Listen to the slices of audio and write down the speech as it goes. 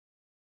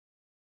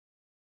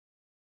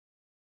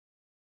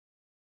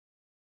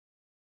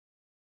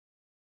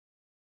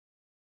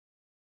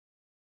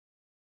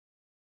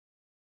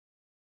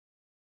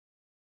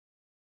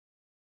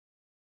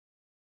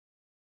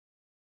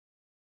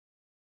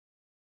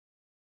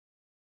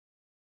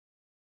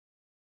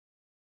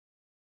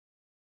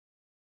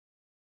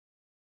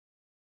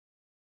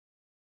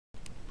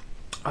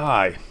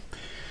Aye,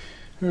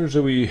 here's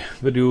a wee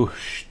video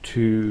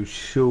to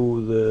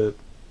show the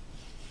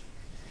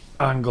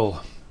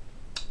angle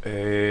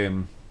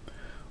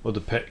of the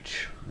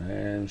pitch.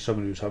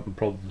 Somebody who's having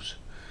problems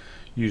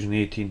using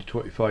 18 to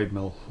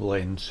 25mm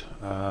lens,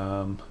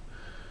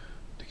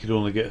 they could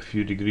only get a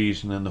few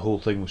degrees and then the whole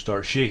thing would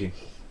start shaking.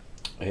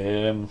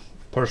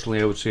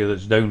 Personally, I would say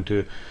that's down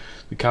to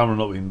the camera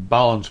not being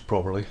balanced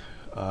properly,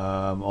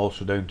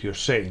 also down to your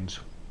settings.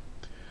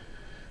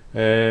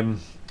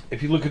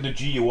 If you look at the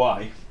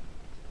GUI,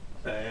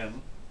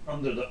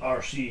 under the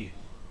RC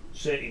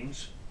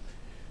settings,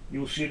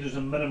 you'll see there's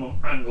a minimum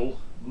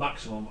angle,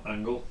 maximum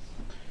angle.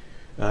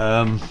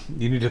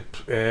 You need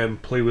to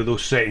play with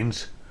those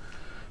settings,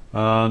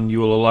 and it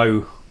will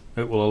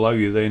allow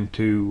you then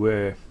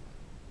to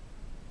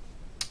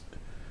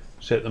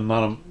set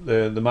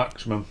the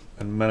maximum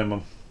and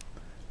minimum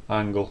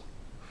angle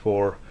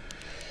for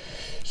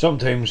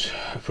sometimes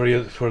for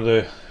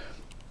the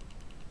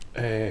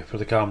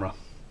camera.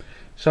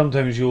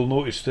 Sometimes you'll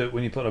notice that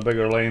when you put a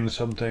bigger lens,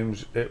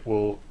 sometimes it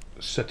will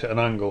sit at an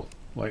angle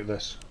like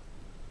this,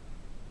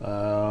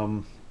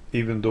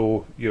 even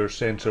though your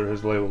sensor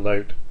has leveled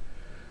out.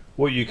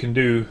 What you can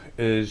do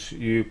is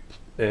you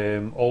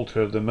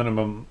alter the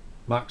minimum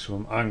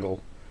maximum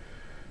angle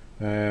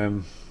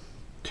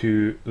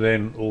to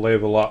then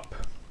level up.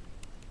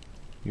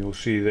 You'll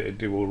see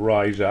that it will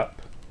rise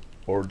up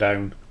or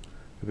down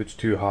if it's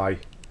too high.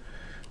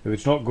 If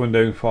it's not going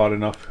down far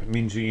enough, it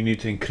means that you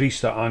need to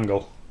increase that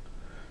angle,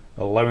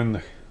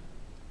 allowing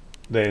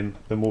then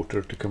the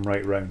motor to come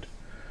right round.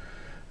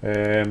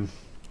 As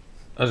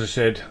I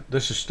said,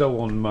 this is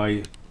still on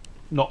my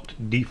not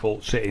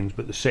default settings,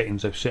 but the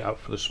settings I've set up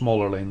for the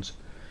smaller lens.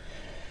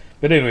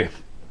 But anyway,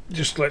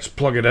 just let's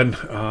plug it in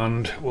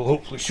and we'll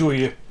hopefully show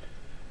you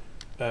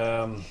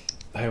how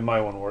my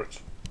one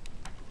works.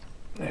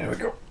 There we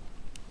go.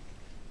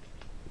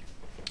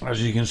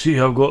 As you can see,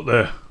 I've got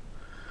the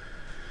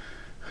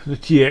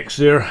TX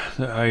there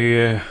that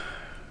I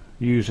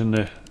use in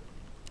the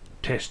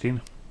testing.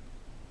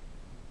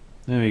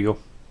 There we go.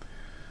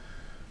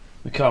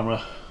 The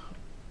camera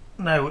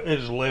now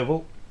is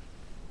level,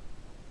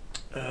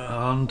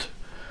 and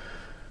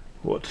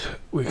what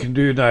we can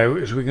do now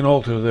is we can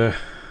alter the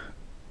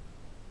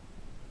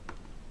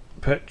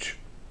pitch,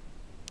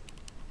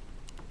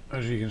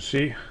 as you can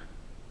see,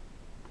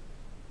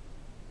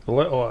 a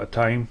little at a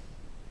time,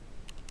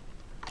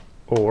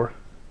 or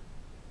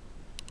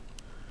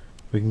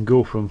we can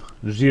go from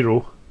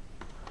 0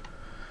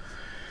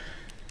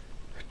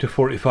 to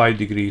 45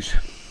 degrees.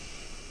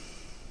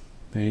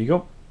 There you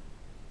go.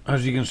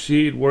 As you can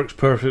see, it works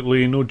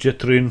perfectly, no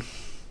jittering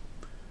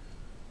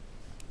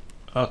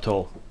at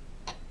all.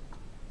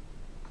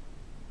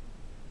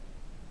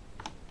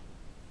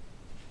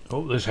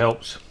 Hope this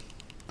helps.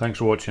 Thanks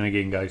for watching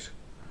again, guys.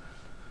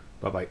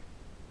 Bye bye.